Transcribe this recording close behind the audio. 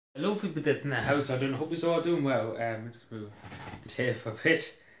Hello people that in the house, I don't know, hope you're all doing well. Just move the tape a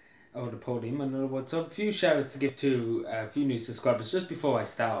bit over the podium. And what's up? A few shout-outs to give to a few new subscribers. Just before I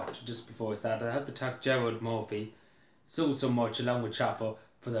start, I have to thank Gerald Murphy so much, along with Chopper,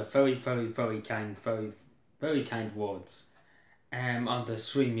 for the very kind words on the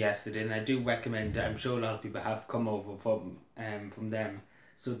stream yesterday. And I do recommend, I'm sure a lot of people have come over from them.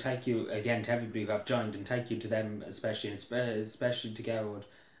 So thank you again to everybody who have joined, and thank you to them especially to Gerald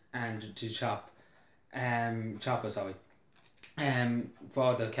and to Chopper, for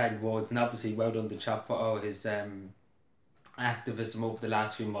all the kind words, and obviously well done to Chop for all his activism over the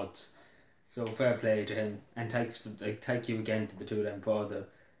last few months. So fair play to him, and thank you again to the two of them for all the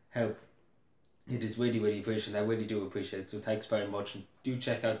help. It is really appreciated. I really do appreciate it. So thanks very much, and do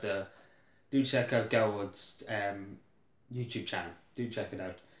check out Gerald's YouTube channel. Do check it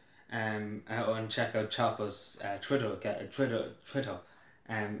out. And check out Chopper's Twitter.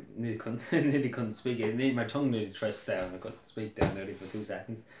 Nearly couldn't speak it. My tongue nearly traced down. I couldn't speak there nearly for 2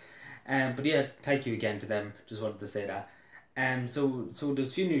 seconds. But yeah, thank you again to them. Just wanted to say that. So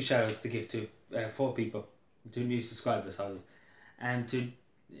there's a few new shoutouts to give to 4 people, 2 new subscribers, sorry. To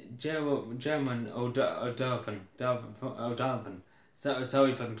German O'Donovan. So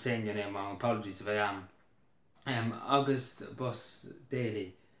sorry if I'm saying your name wrong. Apologies if I am. August Bus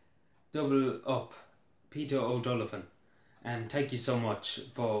Daily, Double Up, Peter O'Donovan. Thank you so much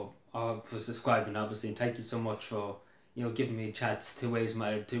for subscribing, obviously, and thank you so much for giving me a chance to raise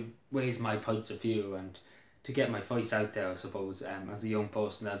my points of view and to get my voice out there, I suppose. As a young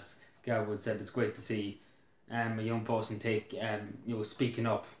person, as Garwood said, it's great to see a young person take speaking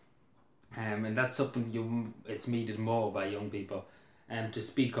up, and that's something it's needed more by young people, to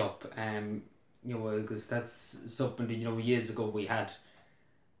speak up, because that's something that years ago we had.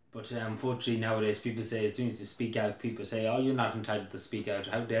 But unfortunately nowadays people say as soon as you speak out, people say, oh, you're not entitled to speak out,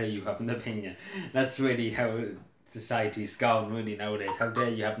 how dare you have an opinion. That's really how society's gone really nowadays. How dare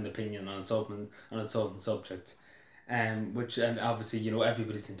you have an opinion on a certain subject. And obviously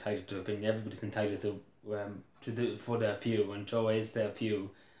everybody's entitled to opinion, everybody's entitled to for their view and to always their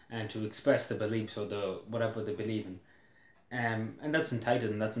view and to express their beliefs or whatever they believe in. And that's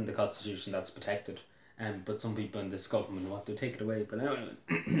entitled, and that's in the Constitution, that's protected. But some people in this government want to take it away. But anyway,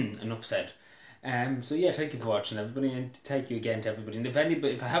 enough said. So yeah, thank you for watching, everybody, and thank you again to everybody. And if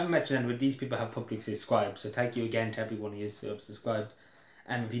I haven't mentioned anybody, these people have publicly subscribed. So thank you again to everyone who has subscribed.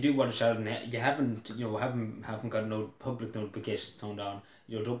 And if you do want to shout, and you haven't got no public notifications turned on,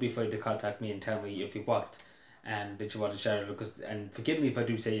 don't be afraid to contact me and tell me if you want, that you want to shout it. And forgive me if I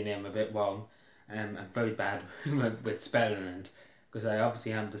do say your name a bit wrong. I'm very bad with spelling, and because I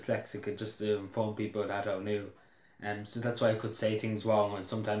obviously am dyslexic, just to inform people that I knew. So that's why I could say things wrong, and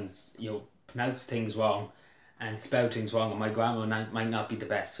sometimes pronounce things wrong and spell things wrong, and my grammar might not be the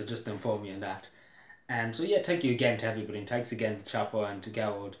best, so just to inform you on that. So yeah, thank you again to everybody, and thanks again to Chopper and to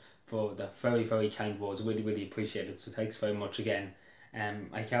Garwood for the very kind words. Really appreciate it. So thanks very much again.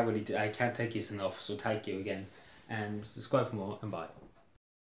 I can't thank you enough, so thank you again. Subscribe for more, and bye.